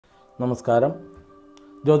നമസ്കാരം.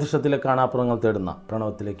 ജ്യോതിഷത്തിലെ കാണാപ്പുറങ്ങൾ തേടുന്ന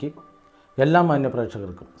പ്രണവത്തിലേക്ക് എല്ലാ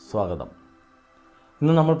മാന്യപ്രേക്ഷകർക്കും സ്വാഗതം.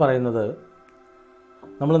 ഇന്ന് നമ്മൾ പറയുന്നത്,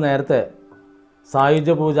 നമ്മൾ നേരത്തെ സായുജ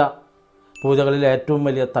പൂജകളിൽ ഏറ്റവും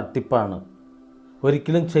വലിയ തട്ടിപ്പാണ്,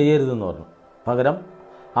 ഒരിക്കലും ചെയ്യരുതെന്ന് പറഞ്ഞു. പകരം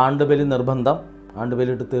ആണ്ടുബലി നിർബന്ധം,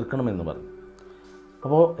 ആണ്ടുബലിയിട്ട് തീർക്കണമെന്ന് പറഞ്ഞു.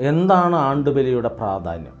 അപ്പോൾ എന്താണ് ആണ്ടുബലിയുടെ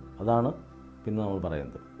പ്രാധാന്യം, അതാണ് പിന്നെ നമ്മൾ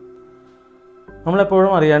പറയുന്നത്.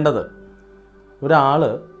 നമ്മളെപ്പോഴും അറിയേണ്ടത്, ഒരാൾ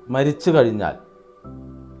മരിച്ചു കഴിഞ്ഞാൽ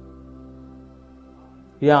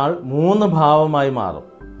ഇയാൾ 3 ഭാവമായി മാറും.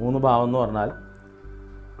 3 ഭാവം എന്ന് പറഞ്ഞാൽ,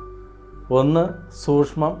 ഒന്ന്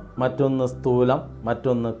സൂക്ഷ്മം, മറ്റൊന്ന് സ്ഥൂലം,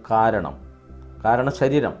 മറ്റൊന്ന്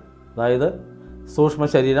കാരണശരീരം. അതായത് സൂക്ഷ്മ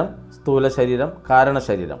ശരീരം, സ്ഥൂല ശരീരം,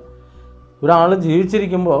 കാരണശരീരം. ഒരാൾ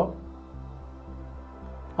ജീവിച്ചിരിക്കുമ്പോൾ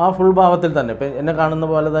ആ ഫുൾ ഭാവത്തിൽ തന്നെ, ഇപ്പം എന്നെ കാണുന്ന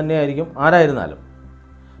പോലെ തന്നെയായിരിക്കും ആരായിരുന്നാലും.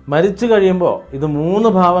 മരിച്ചു കഴിയുമ്പോൾ ഇത് 3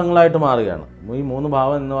 ഭാവങ്ങളായിട്ട് മാറുകയാണ്. ഈ 3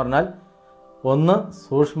 ഭാവം എന്ന് പറഞ്ഞാൽ, ഒന്ന്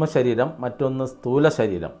സൂക്ഷ്മ ശരീരം, മറ്റൊന്ന് സ്ഥൂല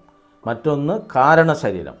ശരീരം, മറ്റൊന്ന്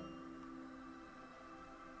കാരണശരീരം.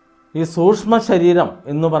 ഈ സൂക്ഷ്മ ശരീരം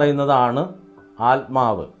എന്ന് പറയുന്നതാണ്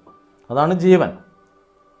ആത്മാവ്, അതാണ് ജീവൻ.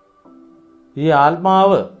 ഈ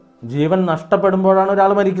ആത്മാവ്, ജീവൻ നഷ്ടപ്പെടുമ്പോഴാണ്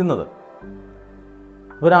ഒരാൾ മരിക്കുന്നത്.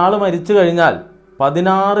 ഒരാൾ മരിച്ചു കഴിഞ്ഞാൽ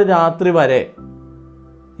 16 രാത്രി വരെ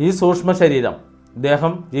ഈ സൂക്ഷ്മ ശരീരം,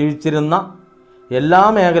 ഇദ്ദേഹം ജീവിച്ചിരുന്ന എല്ലാ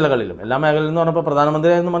മേഖലകളിലും എന്ന് പറഞ്ഞപ്പോൾ പ്രധാനമന്ത്രി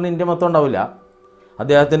എന്ന് പറഞ്ഞാൽ ഇന്ത്യ മൊത്തം ഉണ്ടാവില്ല,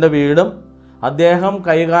 അദ്ദേഹത്തിൻ്റെ വീടും അദ്ദേഹം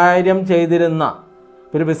കൈകാര്യം ചെയ്തിരുന്ന,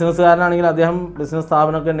 ഒരു ബിസിനസ്സുകാരനാണെങ്കിൽ അദ്ദേഹം ബിസിനസ്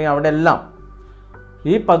സ്ഥാപനമൊക്കെ ഉണ്ടെങ്കിൽ അവിടെ എല്ലാം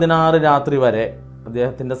ഈ 16 രാത്രി വരെ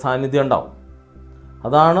അദ്ദേഹത്തിൻ്റെ സാന്നിധ്യം ഉണ്ടാവും.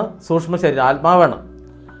 അതാണ് സൂക്ഷ്മ ശരീരം, ആത്മാവാണ്.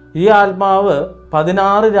 ഈ ആത്മാവ്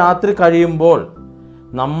 16 രാത്രി കഴിയുമ്പോൾ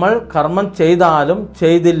നമ്മൾ കർമ്മം ചെയ്താലും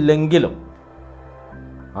ചെയ്തില്ലെങ്കിലും,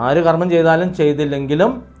 ആര് കർമ്മം ചെയ്താലും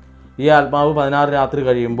ചെയ്തില്ലെങ്കിലും ഈ ആത്മാവ് 16 രാത്രി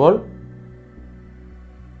കഴിയുമ്പോൾ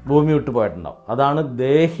ഭൂമി വിട്ടു പോയിട്ടുണ്ടാവും. അതാണ്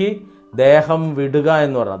ദേഹം വിടുക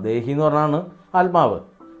എന്ന് പറഞ്ഞാൽ. ദേഹി എന്ന് പറഞ്ഞാണ് ആത്മാവ്,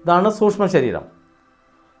 ഇതാണ് സൂക്ഷ്മ ശരീരം.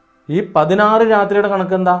 ഈ 16 രാത്രിയുടെ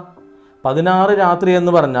കണക്കെന്താ? 16 രാത്രി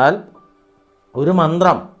എന്ന് പറഞ്ഞാൽ ഒരു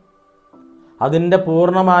മന്ത്രം, അതിൻ്റെ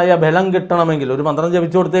പൂർണ്ണമായ ബലം കിട്ടണമെങ്കിൽ, ഒരു മന്ത്രം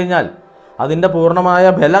ജപിച്ചു കൊടുത്തു കഴിഞ്ഞാൽ അതിൻ്റെ പൂർണ്ണമായ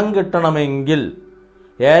ബലം കിട്ടണമെങ്കിൽ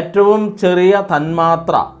ഏറ്റവും ചെറിയ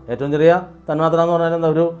തന്മാത്ര എന്ന് പറഞ്ഞാൽ എന്താ?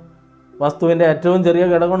 ഒരു വസ്തുവിൻ്റെ ഏറ്റവും ചെറിയ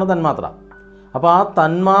ഘടകമാണ് തന്മാത്ര. അപ്പോൾ ആ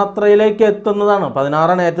തന്മാത്രയിലേക്ക് എത്തുന്നതാണ്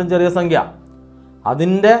 16 ഏറ്റവും ചെറിയ സംഖ്യ.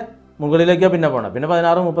 അതിൻ്റെ മുകളിലേക്കാണ് പിന്നെ പോകണം. പിന്നെ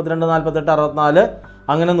 16, 32, 48, 64,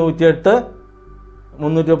 അങ്ങനെ 108,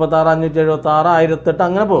 336, 576, 1008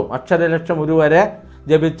 അങ്ങനെ പോകും. അക്ഷരലക്ഷം ഒരു വരെ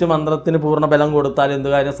ജപിച്ച് മന്ത്രത്തിന് പൂർണ്ണ ബലം കൊടുത്താൽ എന്ത്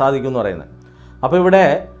കാര്യം സാധിക്കും എന്ന് പറയുന്നത്. അപ്പോൾ ഇവിടെ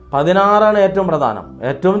 16 ഏറ്റവും പ്രധാനം,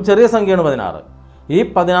 ഏറ്റവും ചെറിയ സംഖ്യയാണ് 16. ഈ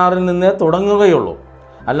 16 നിന്നേ തുടങ്ങുകയുള്ളൂ.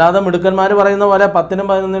 അല്ലാതെ മിടുക്കന്മാർ പറയുന്ന പോലെ 10നും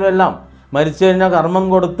 11നും എല്ലാം മരിച്ചു കഴിഞ്ഞാൽ കർമ്മം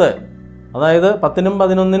കൊടുത്ത്, അതായത് 10നും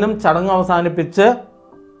 11നും ചടങ്ങ് അവസാനിപ്പിച്ച്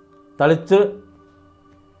തളിച്ച്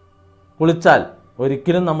കുളിച്ചാൽ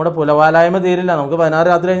ഒരിക്കലും നമ്മുടെ പുലവാലായ്മ തീരില്ല. നമുക്ക് 16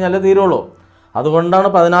 രാത്രി കഴിഞ്ഞാലേ തീരുള്ളൂ. അതുകൊണ്ടാണ്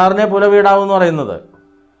 16നെ പുല വീടാവും എന്ന് പറയുന്നത്.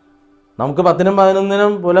 നമുക്ക് 10നും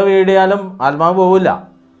 11നും പുല വീടിയാലും ആത്മാവ് പോവില്ല.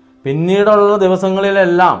 പിന്നീടുള്ള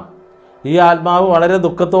ദിവസങ്ങളിലെല്ലാം ഈ ആത്മാവ് വളരെ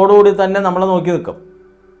ദുഃഖത്തോടുകൂടി തന്നെ നമ്മളെ നോക്കി നിൽക്കും.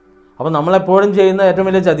 അപ്പോൾ നമ്മളെപ്പോഴും ചെയ്യുന്ന ഏറ്റവും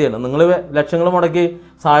വലിയ ചതിയാണ്. നിങ്ങൾ ലക്ഷങ്ങൾ മുടക്കി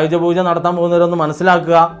സായുജ പൂജ നടത്താൻ പോകുന്നവരൊന്ന്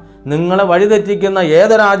മനസ്സിലാക്കുക, നിങ്ങളെ വഴിതെറ്റിക്കുന്ന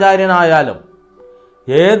ഏതൊരാചാര്യനായാലും,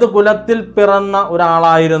 ഏത് കുലത്തിൽ പിറന്ന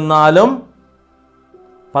ഒരാളായിരുന്നാലും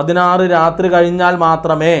 16 രാത്രി കഴിഞ്ഞാൽ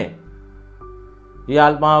മാത്രമേ ഈ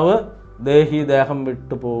ആത്മാവ് ദേഹം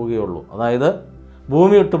വിട്ടു പോവുകയുള്ളൂ, അതായത്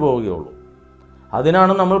ഭൂമി വിട്ടു പോവുകയുള്ളൂ.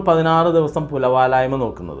 അതിനാണ് നമ്മൾ 16 ദിവസം പുലവാലായ്മ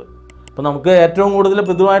നോക്കുന്നത്. അപ്പോൾ നമുക്ക് ഏറ്റവും കൂടുതൽ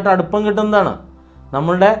പിതൃവായിട്ട് അടുപ്പം കിട്ടുന്നതാണ്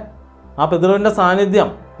നമ്മളുടെ ആ പിതൃവിൻ്റെ സാന്നിധ്യം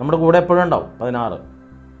നമ്മുടെ കൂടെ എപ്പോഴും ഉണ്ടാവും 16.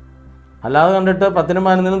 അല്ലാതെ കണ്ടിട്ട് 10നും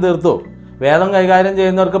 11നും തീർത്തു. വേദം കൈകാര്യം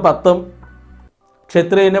ചെയ്യുന്നവർക്ക് 10ഉം,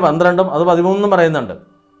 ക്ഷത്രിയന് 12ഉം, അത് 13 പറയുന്നുണ്ട്.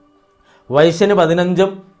 വൈശ്യന്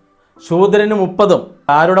 15ഉം, ശൂദ്രന് 30ഉം.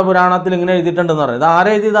 ആരുടെ പുരാണത്തിൽ ഇങ്ങനെ എഴുതിയിട്ടുണ്ടെന്ന് പറഞ്ഞു. ഇത്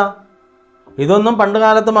ആരെ എഴുതിയതാ? ഇതൊന്നും പണ്ട്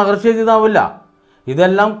കാലത്ത് മഹർഷി എഴുതിയതാവില്ല.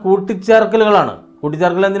 ഇതെല്ലാം കൂട്ടിച്ചേർക്കലുകളാണ്.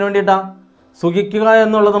 കൂട്ടിച്ചേർക്കൽ എന്തിനു വേണ്ടിയിട്ടാണ്? സുഖിക്കുക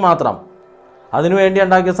എന്നുള്ളത് മാത്രം, അതിനുവേണ്ടി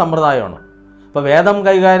ഉണ്ടാക്കിയ സമ്പ്രദായമാണ്. ഇപ്പോൾ വേദം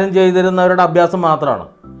കൈകാര്യം ചെയ്തിരുന്നവരുടെ അഭ്യാസം മാത്രമാണ്,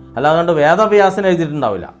 അല്ലാതെ വേദാഭ്യാസം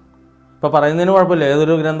എഴുതിയിട്ടുണ്ടാവില്ല. ഇപ്പോൾ പറയുന്നതിന് കുഴപ്പമില്ല,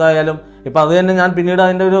 ഏതൊരു ഗ്രന്ഥമായാലും. ഇപ്പോൾ അത് തന്നെ ഞാൻ പിന്നീട്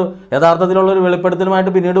അതിൻ്റെ ഒരു യഥാർത്ഥത്തിലുള്ളൊരു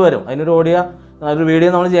വെളിപ്പെടുത്തലുമായിട്ട് പിന്നീട് വരും. അതിനൊരു ഒരു വീഡിയോ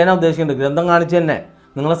നമ്മൾ ചെയ്യാൻ ഉദ്ദേശിക്കുന്നുണ്ട്. ഗ്രന്ഥം കാണിച്ച് തന്നെ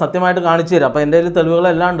നിങ്ങളെ സത്യമായിട്ട് കാണിച്ചു തരാം. അപ്പോൾ എൻ്റെ കയ്യിൽ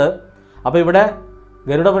തെളിവുകളെല്ലാം ഉണ്ട്. അപ്പോൾ ഇവിടെ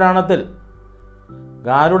ഗരുഡ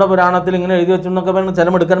പുരാണത്തിൽ ഇങ്ങനെ എഴുതി വെച്ചെന്നൊക്കെ പറയുന്നത് ചില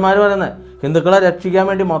മിടുക്കന്മാർ പറയുന്നത് ഹിന്ദുക്കളെ രക്ഷിക്കാൻ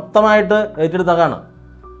വേണ്ടി മൊത്തമായിട്ട് ഏറ്റെടുത്തതാണ്,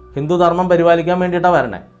 ഹിന്ദു ധർമ്മം പരിപാലിക്കാൻ വേണ്ടിയിട്ടാണ്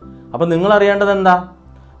വരണേ. അപ്പം നിങ്ങൾ അറിയേണ്ടത് എന്താ?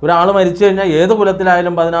 ഒരാൾ മരിച്ചു കഴിഞ്ഞാൽ ഏത്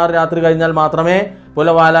കുലത്തിലായാലും 16 രാത്രി കഴിഞ്ഞാൽ മാത്രമേ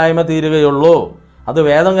പുലവാലായ്മ തീരുകയുള്ളൂ. അത്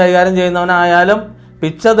വേദം കൈകാര്യം ചെയ്യുന്നവനായാലും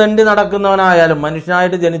പിച്ചതണ്ടി നടക്കുന്നവനായാലും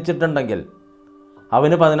മനുഷ്യനായിട്ട് ജനിച്ചിട്ടുണ്ടെങ്കിൽ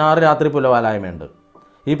അവന് 16 രാത്രി പുലവാലായ്മയുണ്ട്.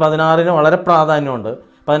 ഈ 16 വളരെ പ്രാധാന്യമുണ്ട്.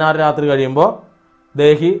 16 രാത്രി കഴിയുമ്പോൾ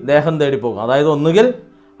ദേഹം തേടിപ്പോകും. അതായത് ഒന്നുകിൽ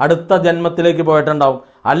അടുത്ത ജന്മത്തിലേക്ക് പോയിട്ടുണ്ടാവും,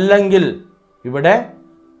 അല്ലെങ്കിൽ ഇവിടെ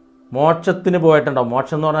മോക്ഷത്തിന് പോയിട്ടുണ്ടാവും.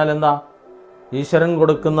 മോക്ഷം എന്ന് പറഞ്ഞാൽ എന്താ? ഈശ്വരൻ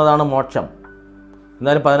കൊടുക്കുന്നതാണ് മോക്ഷം.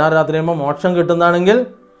 എന്തായാലും 16 രാത്രി കഴിയുമ്പോൾ മോക്ഷം കിട്ടുന്നതാണെങ്കിൽ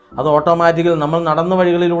അത് ഓട്ടോമാറ്റിക്കലി നമ്മൾ നടന്ന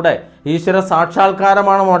വഴികളിലൂടെ ഈശ്വര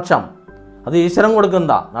സാക്ഷാത്കാരമാണ് മോക്ഷം. അത് ഈശ്വരൻ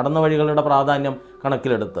കൊടുക്കുന്നതാ, നടന്ന വഴികളുടെ പ്രാധാന്യം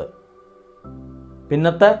കണക്കിലെടുത്ത്.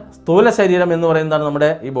 പിന്നത്തെ സ്ഥൂല ശരീരം എന്ന് പറയുന്നതാണ് നമ്മുടെ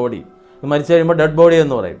ഈ ബോഡി. മരിച്ചു കഴിയുമ്പോൾ ഡെഡ് ബോഡി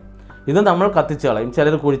എന്ന് പറയും. ഇത് നമ്മൾ കത്തിച്ച് കളയും,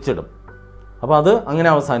 ചിലർ കുഴിച്ചിടും. അപ്പോൾ അത് അങ്ങനെ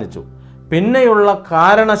അവസാനിച്ചു. പിന്നെയുള്ള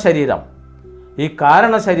കാരണശരീരം, ഈ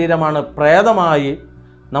കാരണശരീരമാണ് പ്രേതമായി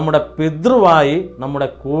നമ്മുടെ പിതൃവായി നമ്മുടെ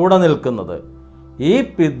കൂടെ നിൽക്കുന്നത്. ഈ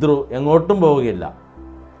പിതൃ എങ്ങോട്ടും പോവുകയില്ല,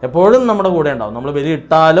 എപ്പോഴും നമ്മുടെ കൂടെ ഉണ്ടാവും. നമ്മൾ ബലി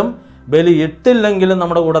ഇട്ടാലും ബലി ഇട്ടില്ലെങ്കിലും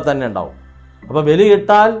നമ്മുടെ കൂടെ തന്നെ ഉണ്ടാവും. അപ്പോൾ ബലി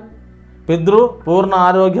ഇട്ടാൽ പിതൃ പൂർണ്ണ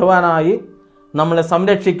ആരോഗ്യവാനായി നമ്മളെ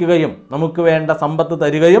സംരക്ഷിക്കുകയും നമുക്ക് വേണ്ട സമ്പത്ത്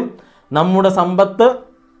തരികയും നമ്മുടെ സമ്പത്ത്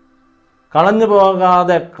കളഞ്ഞു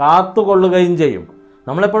പോകാതെ കാത്തുകൊള്ളുകയും ചെയ്യും.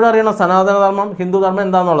 നമ്മളെപ്പോഴും അറിയണം സനാതനധർമ്മം, ഹിന്ദുധർമ്മം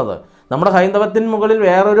എന്താണെന്നുള്ളത്. നമ്മുടെ ഹൈന്ദവത്തിന് മുകളിൽ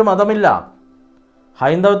വേറൊരു മതമില്ല.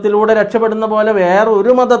 ഹൈന്ദവത്തിലൂടെ രക്ഷപ്പെടുന്ന പോലെ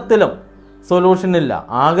വേറൊരു മതത്തിലും സൊല്യൂഷനില്ല.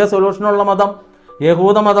 ആകെ സൊല്യൂഷനുള്ള മതം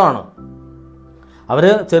യഹൂദ മതമാണ്. അവർ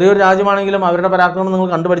ചെറിയൊരു രാജ്യമാണെങ്കിലും അവരുടെ പരാക്രമം നിങ്ങൾ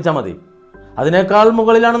കണ്ടുപഠിച്ചാൽ മതി. അതിനേക്കാൾ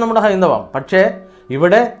മുകളിലാണ് നമ്മുടെ ഹൈന്ദവം. പക്ഷേ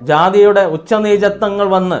ഇവിടെ ജാതിയുടെ ഉച്ചനീചത്വങ്ങൾ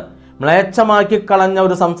വന്ന് മ്ലേച്ഛമാക്കി കളഞ്ഞ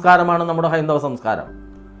ഒരു സംസ്കാരമാണ് നമ്മുടെ ഹൈന്ദവ സംസ്കാരം.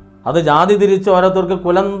 അത് ജാതി തിരിച്ച് ഓരോരുത്തർക്ക്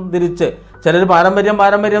കുലം തിരിച്ച് ചിലർ പാരമ്പര്യം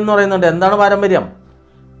എന്ന് പറയുന്നുണ്ട്. എന്താണ് പാരമ്പര്യം?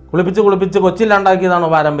 കുളിപ്പിച്ച് കൊച്ചില്ലാണ്ടാക്കിയതാണോ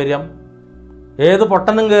പാരമ്പര്യം? ഏത്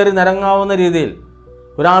പൊട്ടനും കയറി നിരങ്ങാവുന്ന രീതിയിൽ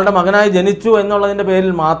ഒരാളുടെ മകനായി ജനിച്ചു എന്നുള്ളതിൻ്റെ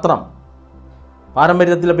പേരിൽ മാത്രം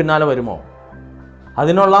പാരമ്പര്യത്തിൽ പിന്നാലെ വരുമോ?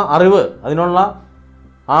 അതിനുള്ള അറിവ്, അതിനുള്ള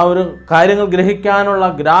ആ ഒരു കാര്യങ്ങൾ ഗ്രഹിക്കാനുള്ള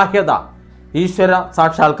ഗ്രാഹ്യത, ഈശ്വര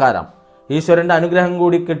സാക്ഷാത്കാരം, ഈശ്വരൻ്റെ അനുഗ്രഹം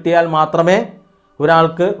കൂടി കിട്ടിയാൽ മാത്രമേ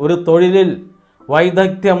ഒരാൾക്ക് ഒരു തൊഴിലിൽ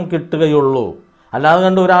വൈദഗ്ധ്യം കിട്ടുകയുള്ളൂ. അല്ലാതെ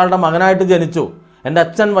കണ്ട് ഒരാളുടെ മകനായിട്ട് ജനിച്ചു, എൻ്റെ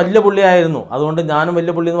അച്ഛൻ വലിയ പുള്ളിയായിരുന്നു അതുകൊണ്ട് ഞാനും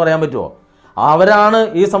വലിയ പുള്ളി എന്ന് പറയാൻ പറ്റുമോ? അവരാണ്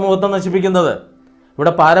ഈ സമൂഹത്തെ നശിപ്പിക്കുന്നത്.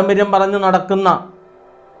 ഇവിടെ പാരമ്പര്യം പറഞ്ഞ് നടക്കുന്ന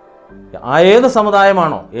ഏത്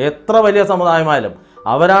സമുദായമാണോ, എത്ര വലിയ സമുദായമായാലും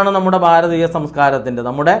അവരാണ് നമ്മുടെ ഭാരതീയ സംസ്കാരത്തിൻ്റെ,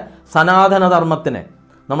 നമ്മുടെ സനാതനധർമ്മത്തിനെ,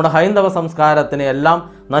 നമ്മുടെ ഹൈന്ദവ സംസ്കാരത്തിനെ എല്ലാം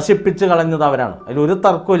നശിപ്പിച്ച് കളഞ്ഞത് അവരാണ്. അതിലൊരു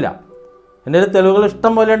തർക്കമില്ല. എൻ്റെ ഒരു തെളിവുകൾ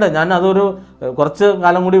ഇഷ്ടം പോലെ ഉണ്ട്. ഞാൻ അതൊരു കുറച്ച്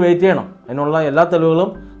കാലം കൂടി വെയിറ്റ് ചെയ്യണം. അതിനുള്ള എല്ലാ തെളിവുകളും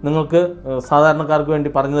നിങ്ങൾക്ക് സാധാരണക്കാർക്ക് വേണ്ടി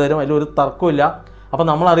പറഞ്ഞു തരും. അതിലൊരു തർക്കമില്ല. അപ്പോൾ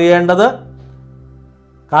നമ്മൾ അറിയേണ്ടത്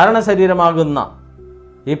കാരണശരീരമാകുന്ന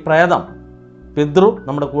ഈ പ്രേതം, പിതൃ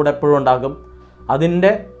നമ്മുടെ കൂടെ എപ്പോഴും ഉണ്ടാകും.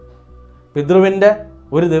 അതിൻ്റെ പിതൃവിൻ്റെ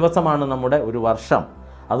ഒരു ദിവസമാണ് നമ്മുടെ ഒരു വർഷം.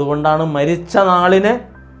 അതുകൊണ്ടാണ് മരിച്ച നാളിന്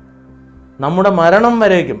നമ്മുടെ മരണം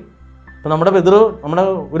വരേക്കും. ഇപ്പം നമ്മുടെ പിതൃ നമ്മുടെ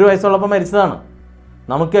ഒരു വയസ്സുള്ളപ്പോൾ മരിച്ചതാണ്.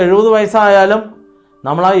 നമുക്ക് 70 വയസ്സായാലും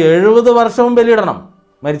നമ്മൾ ആ 70 വർഷവും ബലിയിടണം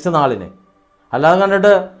മരിച്ച നാളിന്. അല്ലാതെ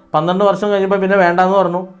കണ്ടിട്ട് 12 വർഷം കഴിഞ്ഞപ്പോൾ പിന്നെ വേണ്ടാന്ന്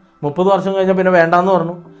പറഞ്ഞു, 30 വർഷം കഴിഞ്ഞപ്പോൾ പിന്നെ വേണ്ടാന്ന്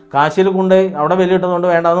പറഞ്ഞു, കാശിയിൽ കൊണ്ടുപോയി അവിടെ ബലിയിട്ടതുകൊണ്ട്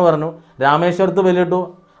വേണ്ടാന്ന് പറഞ്ഞു, രാമേശ്വരത്ത് ബലിയിട്ടു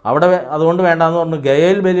അവിടെ അതുകൊണ്ട് വേണ്ടാന്ന് പറഞ്ഞു,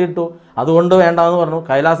 ഗയയിൽ ബലിയിട്ടു അതുകൊണ്ട് വേണ്ടാന്ന് പറഞ്ഞു,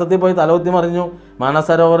 കൈലാസത്തിൽ പോയി തലകുത്തി മറിഞ്ഞു,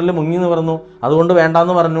 മാനസരോവറിൽ മുങ്ങി നിവർന്നു അതുകൊണ്ട്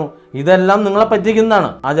വേണ്ടാന്ന് പറഞ്ഞു. ഇതെല്ലാം നിങ്ങളെ പറ്റിക്കുന്നതാണ്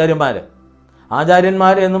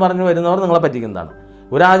ആചാര്യന്മാർ എന്ന് പറഞ്ഞു വരുന്നവർ നിങ്ങളെ പറ്റിക്കുന്നതാണ്.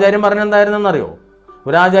 ഒരു ആചാര്യൻ പറഞ്ഞ എന്തായിരുന്നെന്നറിയോ?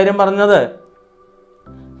 ഒരു ആചാര്യൻ പറഞ്ഞത്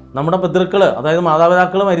നമ്മുടെ പിതൃക്കൾ, അതായത്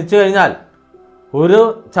മാതാപിതാക്കൾ മരിച്ചു കഴിഞ്ഞാൽ ഒരു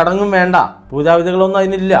ചടങ്ങും വേണ്ട, പൂജാവിധികളൊന്നും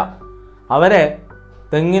അതിനില്ല, അവരെ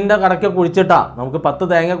തെങ്ങിൻ്റെ കടയ്ക്ക് കുഴിച്ചിട്ടാ നമുക്ക് 10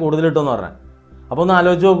 തേങ്ങ കൂടുതലിട്ടെന്ന് പറഞ്ഞാൽ. അപ്പോൾ ഒന്ന്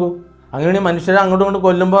ആലോചിച്ച് നോക്കൂ. അങ്ങനെയാണെങ്കിൽ മനുഷ്യരെ അങ്ങോട്ടും ഇങ്ങോട്ട്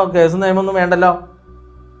കൊല്ലുമ്പോൾ കേസ് നിയമമൊന്നും വേണ്ടല്ലോ.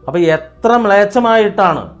 അപ്പോൾ എത്ര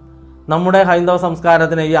മ്ലേച്ഛമായിട്ടാണ് നമ്മുടെ ഹൈന്ദവ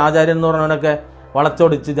സംസ്കാരത്തിനെ ഈ ആചാര്യൻ എന്ന് പറഞ്ഞവനൊക്കെ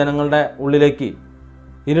വളച്ചൊടിച്ച് ജനങ്ങളുടെ ഉള്ളിലേക്ക്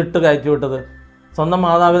ഇരുട്ട് കയറ്റി വിട്ടത്. സ്വന്തം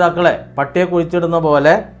മാതാപിതാക്കളെ പട്ടിയെ കുഴിച്ചിടുന്ന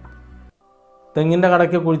പോലെ തെങ്ങിൻ്റെ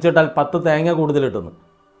കടയ്ക്ക് കുഴിച്ചിട്ടാൽ 10 തേങ്ങ കൂടുതലിട്ടുന്നു.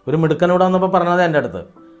 ഒരു മിടുക്കനോട് വന്നപ്പോൾ പറഞ്ഞത് എൻ്റെ അടുത്ത്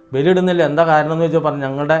ബലിയിടുന്നില്ല, എന്താ കാരണം എന്ന് ചോദിച്ചാൽ പറഞ്ഞു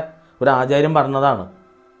ഞങ്ങളുടെ ഒരു ആചാര്യം പറഞ്ഞതാണ്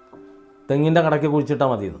തെങ്ങിൻ്റെ കടയ്ക്ക് കുഴിച്ചിട്ടാൽ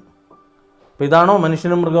മതിയെന്ന്. അപ്പോൾ ഇതാണോ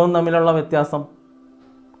മനുഷ്യനും മൃഗവും തമ്മിലുള്ള വ്യത്യാസം?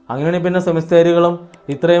 അങ്ങനെയാണെങ്കിൽ പിന്നെ സെമിസ്റ്റേരികളും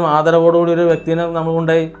ഇത്രയും ആദരവോടുകൂടി ഒരു വ്യക്തിനെ നമ്മൾ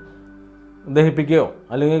കൊണ്ടുപോയി ദഹിപ്പിക്കുകയോ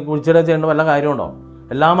അല്ലെങ്കിൽ കുഴിച്ചിടുകയോ ചെയ്യേണ്ട വല്ല കാര്യമുണ്ടോ?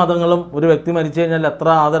 എല്ലാ മതങ്ങളും ഒരു വ്യക്തി മരിച്ചു കഴിഞ്ഞാൽ എത്ര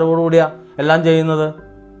ആദരവോടുകൂടിയാണ് എല്ലാം ചെയ്യുന്നത്.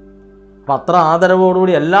 അപ്പം അത്ര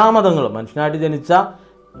ആദരവോടുകൂടി എല്ലാ മതങ്ങളും, മനുഷ്യനായിട്ട് ജനിച്ച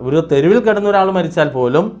ഒരു തെരുവിൽ കിടന്ന ഒരാൾ മരിച്ചാൽ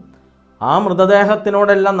പോലും ആ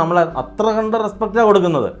മൃതദേഹത്തിനോടെല്ലാം നമ്മൾ അത്ര കണ്ട് റെസ്പെക്റ്റാണ്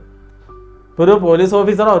കൊടുക്കുന്നത്. ഇപ്പോൾ ഒരു പോലീസ്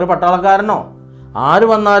ഓഫീസറോ ഒരു പട്ടാളക്കാരനോ ആര്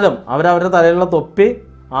വന്നാലും അവരവരുടെ തലയിലുള്ള തൊപ്പി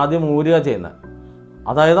ആദ്യം ഊരുക ചെയ്യുന്നത്.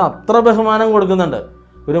 അതായത് അത്ര ബഹുമാനം കൊടുക്കുന്നുണ്ട്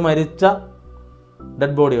ഒരു മരിച്ച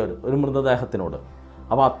ഡെഡ് ബോഡിയോട്, ഒരു മൃതദേഹത്തിനോട്.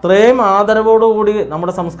 അപ്പോൾ അത്രയും ആദരവോടുകൂടി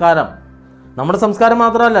നമ്മുടെ സംസ്കാരം നമ്മുടെ സംസ്കാരം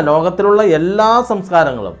മാത്രമല്ല, ലോകത്തിലുള്ള എല്ലാ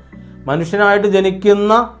സംസ്കാരങ്ങളും മനുഷ്യനായിട്ട്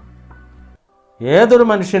ജനിക്കുന്ന ഏതൊരു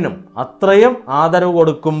മനുഷ്യനും അത്രയും ആദരവ്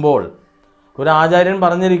കൊടുക്കുമ്പോൾ ഒരു ആചാര്യൻ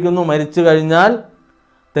പറഞ്ഞിരിക്കുന്നു, മരിച്ചു കഴിഞ്ഞാൽ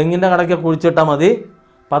തെങ്ങിൻ്റെ കടയ്ക്ക് കുഴിച്ചിട്ടാൽ മതി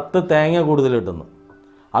 10 തേങ്ങ കൂടുതൽ കിട്ടുന്നു.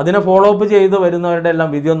 അതിനെ ഫോളോ അപ്പ് ചെയ്ത് വരുന്നവരുടെ എല്ലാം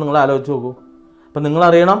വിധിയൊന്നും നിങ്ങൾ ആലോചിച്ച് നോക്കൂ. അപ്പം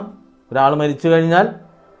നിങ്ങളറിയണം, ഒരാൾ മരിച്ചു കഴിഞ്ഞാൽ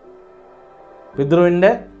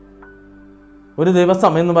പിതൃവിൻ്റെ ഒരു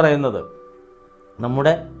ദിവസം എന്ന് പറയുന്നത്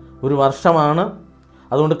നമ്മുടെ ഒരു വർഷമാണ്.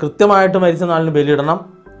 അതുകൊണ്ട് കൃത്യമായിട്ട് മരിച്ച നാളിന് ബലിയിടണം.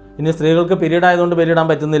 ഇനി സ്ത്രീകൾക്ക് പീരീഡ് ആയതുകൊണ്ട് ബലിയിടാൻ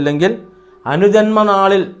പറ്റുന്നില്ലെങ്കിൽ അനുജന്മ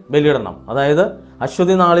നാളിൽ ബലിയിടണം. അതായത്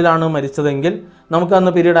അശ്വതി നാളിലാണ് മരിച്ചതെങ്കിൽ നമുക്ക്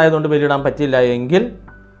അന്ന് പീരീഡ് ആയതുകൊണ്ട് ബലിയിടാൻ പറ്റില്ല എങ്കിൽ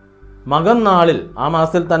മകൻ നാളിൽ, ആ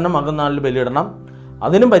മാസത്തിൽ തന്നെ മകൻ നാളിൽ ബലിയിടണം.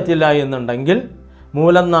 അതിനും പറ്റില്ല എന്നുണ്ടെങ്കിൽ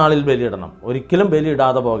മൂലം നാളിൽ ബലിയിടണം. ഒരിക്കലും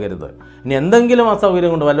ബലിയിടാതെ പോകരുത്. ഇനി എന്തെങ്കിലും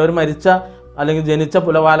അസൗകര്യം കൊണ്ട് വല്ലവരും മരിച്ച അല്ലെങ്കിൽ ജനിച്ച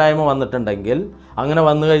പുലവാലായ്മ വന്നിട്ടുണ്ടെങ്കിൽ അങ്ങനെ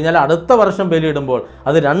വന്നു കഴിഞ്ഞാൽ അടുത്ത വർഷം ബലിയിടുമ്പോൾ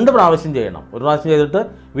അത് 2 പ്രാവശ്യം ചെയ്യണം. ഒരു പ്രാവശ്യം ചെയ്തിട്ട്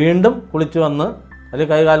വീണ്ടും കുളിച്ചു വന്ന്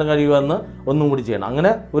അല്ലെങ്കിൽ കൈകാലം കഴുകി വന്ന് ഒന്നും കൂടി ചെയ്യണം.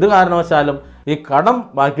 അങ്ങനെ ഒരു കാരണവശാലും ഈ കടം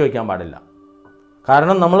ബാക്കി വയ്ക്കാൻ പാടില്ല.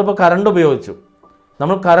 കാരണം നമ്മളിപ്പോൾ കറണ്ട് ഉപയോഗിച്ചു,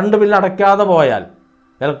 നമ്മൾ കറണ്ട് ബില്ല് അടയ്ക്കാതെ പോയാൽ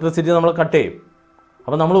ഇലക്ട്രിസിറ്റി നമ്മൾ കട്ട് ചെയ്യും.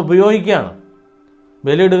 അപ്പോൾ നമ്മൾ ഉപയോഗിക്കുകയാണ്.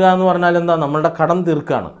 ബലിയിടുക എന്ന് പറഞ്ഞാൽ എന്താ? നമ്മളുടെ കടം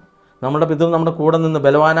തീർക്കുകയാണ്. നമ്മുടെ പിതൃ നമ്മുടെ കൂടെ നിന്ന്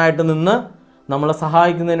ബലവാനായിട്ട് നിന്ന് നമ്മളെ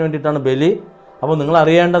സഹായിക്കുന്നതിന് വേണ്ടിയിട്ടാണ് ബലി. അപ്പോൾ നിങ്ങൾ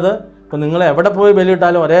അറിയേണ്ടത്, ഇപ്പോൾ നിങ്ങൾ എവിടെ പോയി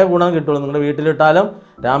ബലിയിട്ടാലും ഒരേ ഗുണം കിട്ടുള്ളൂ. നിങ്ങളുടെ വീട്ടിലിട്ടാലും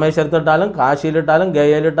രാമേശ്വരത്തിട്ടാലും കാശിയിലിട്ടാലും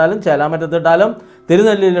ഗയയിലിട്ടാലും ചേലാമറ്റത്തിട്ടാലും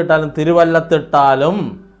തിരുനെല്ലിയിലിട്ടാലും തിരുവല്ലത്തിട്ടാലും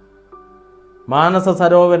മാനസ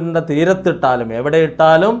സരോവരിൻ്റെ തീരത്തിട്ടാലും എവിടെ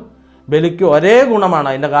ഇട്ടാലും ബലിക്ക് ഒരേ ഗുണമാണ്.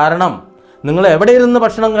 അതിൻ്റെ കാരണം നിങ്ങൾ എവിടെ ഇരുന്ന്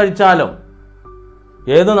ഭക്ഷണം കഴിച്ചാലും,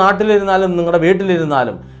 ഏത് നാട്ടിലിരുന്നാലും, നിങ്ങളുടെ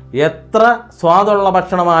വീട്ടിലിരുന്നാലും, എത്ര സ്വാദുള്ള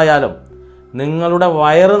ഭക്ഷണമായാലും നിങ്ങളുടെ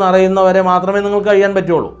വയറ് നിറയുന്നവരെ മാത്രമേ നിങ്ങൾക്ക് കഴിയാൻ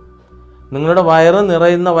പറ്റുള്ളൂ. നിങ്ങളുടെ വയറ്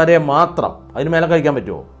നിറയുന്നവരെ മാത്രം, അതിന് മേലെ കഴിക്കാൻ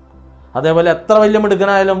പറ്റുമോ? അതേപോലെ എത്ര വലിയ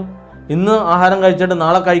മിടുക്കനായാലും ഇന്ന് ആഹാരം കഴിച്ചിട്ട്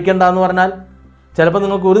നാളെ കഴിക്കണ്ട എന്ന് പറഞ്ഞാൽ ചിലപ്പോൾ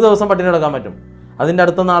നിങ്ങൾക്ക് ഒരു ദിവസം പട്ടിണി കിടക്കാൻ പറ്റും. അതിൻ്റെ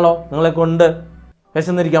അടുത്ത നാളോ നിങ്ങളെ കൊണ്ട്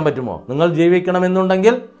വിശന്നിരിക്കാൻ പറ്റുമോ? നിങ്ങൾ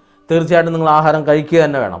ജീവിക്കണമെന്നുണ്ടെങ്കിൽ തീർച്ചയായിട്ടും നിങ്ങൾ ആഹാരം കഴിക്കുക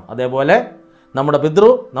തന്നെ വേണം. അതേപോലെ നമ്മുടെ പിതൃ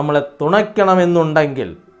നമ്മളെ തുണയ്ക്കണമെന്നുണ്ടെങ്കിൽ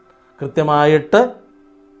കൃത്യമായിട്ട്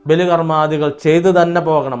ബലികർമാദികൾ ചെയ്ത് തന്നെ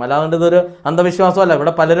പോകണം. അല്ലാതെ ഇതൊരു അന്ധവിശ്വാസമല്ല.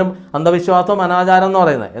 ഇവിടെ പലരും അന്ധവിശ്വാസം അനാചാരം എന്ന്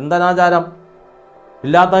പറയുന്നത്. എന്തനാചാരം?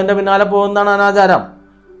 ഇല്ലാത്തതിൻ്റെ പിന്നാലെ പോകുന്നതാണ് അനാചാരം.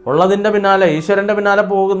 ഉള്ളതിൻ്റെ പിന്നാലെ, ഈശ്വരൻ്റെ പിന്നാലെ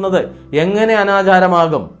പോകുന്നത് എങ്ങനെ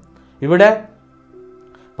അനാചാരമാകും? ഇവിടെ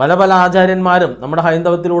പല പല ആചാര്യന്മാരും നമ്മുടെ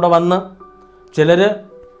ഹൈന്ദവത്തിലൂടെ വന്ന് ചിലർ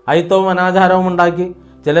അയിത്തവും അനാചാരവും ഉണ്ടാക്കി,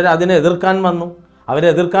 ചിലർ അതിനെ എതിർക്കാൻ വന്നു. അവരെ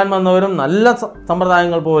എതിർക്കാൻ വന്നവരും നല്ല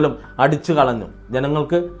സമ്പ്രദായങ്ങൾ പോലും അടിച്ചു കളഞ്ഞു.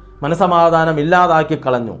 ജനങ്ങൾക്ക് മനസമാധാനം ഇല്ലാതാക്കി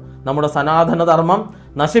കളഞ്ഞു. നമ്മുടെ സനാതന ധർമ്മം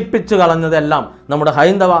നശിപ്പിച്ചു കളഞ്ഞതെല്ലാം നമ്മുടെ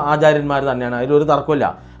ഹൈന്ദവ ആചാര്യന്മാർ തന്നെയാണ്. അതിലൊരു തർക്കമില്ല.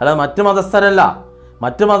 അല്ലാതെ മറ്റു മതസ്ഥരല്ല.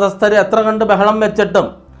 മറ്റു മതസ്ഥരെ എത്ര കണ്ട് ബഹളം വെച്ചിട്ടും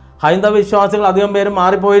ഹൈന്ദവ വിശ്വാസികൾ അധികം പേരും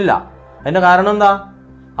മാറിപ്പോയില്ല. അതിൻ്റെ കാരണം എന്താ?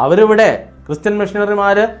 അവരിവിടെ ക്രിസ്ത്യൻ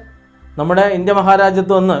മിഷണറിമാർ നമ്മുടെ ഇന്ത്യ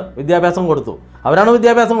മഹാരാജ്യത്ത് വന്ന് വിദ്യാഭ്യാസം കൊടുത്തു. അവരാണ്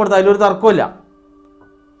വിദ്യാഭ്യാസം കൊടുത്തത്, അതിലൊരു തർക്കമില്ല.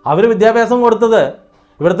 അവർ വിദ്യാഭ്യാസം കൊടുത്തത്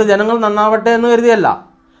ഇവിടുത്തെ ജനങ്ങൾ നന്നാവട്ടെ എന്ന് കരുതിയല്ല.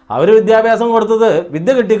 അവർ വിദ്യാഭ്യാസം കൊടുത്തത്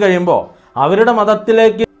വിദ്യ കിട്ടിക്കഴിയുമ്പോൾ അവരുടെ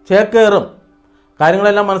മതത്തിലേക്ക് ചേക്കേറും,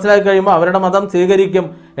 കാര്യങ്ങളെല്ലാം മനസ്സിലാക്കി കഴിയുമ്പോൾ അവരുടെ മതം സ്വീകരിക്കും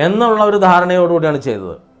എന്നുള്ള ഒരു ധാരണയോടുകൂടിയാണ്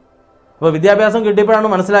ചെയ്തത്. അപ്പോൾ വിദ്യാഭ്യാസം കിട്ടിയപ്പോഴാണ്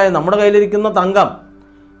മനസ്സിലായത് നമ്മുടെ കയ്യിലിരിക്കുന്ന തങ്കം,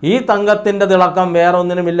 ഈ തങ്കത്തിൻ്റെ തിളക്കം വേറെ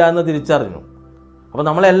ഒന്നിനുമില്ല എന്ന് തിരിച്ചറിഞ്ഞു. അപ്പോൾ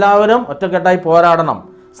നമ്മളെല്ലാവരും ഒറ്റക്കെട്ടായി പോരാടണം.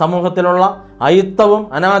 സമൂഹത്തിലുള്ള അയിത്തവും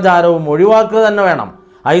അനാചാരവും ഒഴിവാക്കുക തന്നെ വേണം.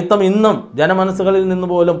 അയിത്തം ഇന്നും ജനമനസ്സുകളിൽ നിന്ന്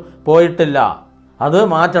പോലും പോയിട്ടില്ല. അത്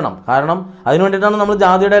മാറ്റണം. കാരണം അതിനു വേണ്ടിയിട്ടാണ് നമ്മൾ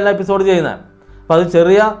ജാതിയുടെ എല്ലാ എപ്പിസോഡ് ചെയ്യുന്നത്. അപ്പോൾ അത്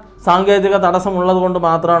ചെറിയ സാങ്കേതിക തടസ്സമുള്ളത് കൊണ്ട്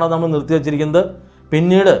മാത്രമാണ് നമ്മൾ നിർത്തിവെച്ചിരിക്കുന്നത്.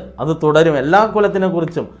 പിന്നീട് അത് തുടരും. എല്ലാ കുലത്തിനെ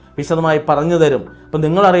കുറിച്ചും വിശദമായി പറഞ്ഞു തരും. അപ്പം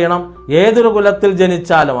നിങ്ങളറിയണം, ഏതൊരു കുലത്തിൽ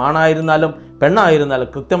ജനിച്ചാലും, ആണായിരുന്നാലും പെണ്ണായിരുന്നാലും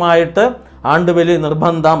കൃത്യമായിട്ട് ആണ്ടുബലി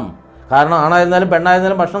നിർബന്ധം. കാരണം ആണായിരുന്നാലും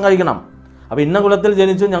പെണ്ണായിരുന്നാലും ഭക്ഷണം കഴിക്കണം. അപ്പോൾ ഇന്ന കുലത്തിൽ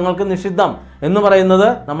ജനിച്ചു ഞങ്ങൾക്ക് നിഷിദ്ധം എന്ന് പറയുന്നത്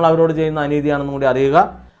നമ്മൾ അവരോട് ചെയ്യുന്ന അനീതിയാണെന്നും കൂടി അറിയുക.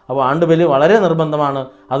 അപ്പോൾ ആണ്ടുബലി വളരെ നിർബന്ധമാണ്.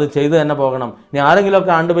 അത് ചെയ്തു തന്നെ പോകണം. ഇനി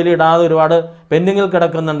ആരെങ്കിലുമൊക്കെ ആണ്ടുബലി ഇടാതെ ഒരുപാട് പെൻഡിങ്ങിൽ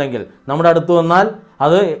കിടക്കുന്നുണ്ടെങ്കിൽ നമ്മുടെ അടുത്ത് വന്നാൽ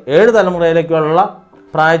അത് 7 തലമുറയിലേക്കുള്ള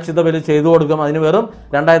പ്രായശ്ചിത്ത ബലി ചെയ്തു കൊടുക്കും. അതിന് വെറും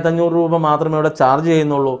 2500 രൂപ മാത്രമേ ഇവിടെ ചാർജ്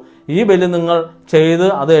ചെയ്യുന്നുള്ളൂ. ഈ ബലി നിങ്ങൾ ചെയ്ത്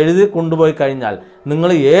അത് എഴുതി കൊണ്ടുപോയി കഴിഞ്ഞാൽ നിങ്ങൾ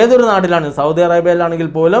ഏതൊരു നാട്ടിലാണ്, സൗദി അറേബ്യയിലാണെങ്കിൽ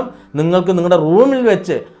പോലും നിങ്ങൾക്ക് നിങ്ങളുടെ റൂമിൽ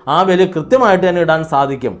വെച്ച് ആ ബലി കൃത്യമായിട്ട് തന്നെ ഇടാൻ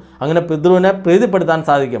സാധിക്കും. അങ്ങനെ പിതൃവിനെ പ്രീതിപ്പെടുത്താൻ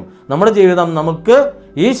സാധിക്കും. നമ്മുടെ ജീവിതം നമുക്ക്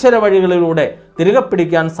ഈശ്വര വഴികളിലൂടെ തിരികെ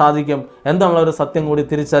പിടിക്കാൻ സാധിക്കും എന്നുള്ള ഒരു സത്യം കൂടി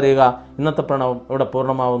തിരിച്ചറിയുക. ഇന്നത്തെ പ്രണവം ഇവിടെ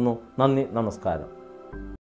പൂർണ്ണമാവുന്നു. നന്ദി, നമസ്കാരം.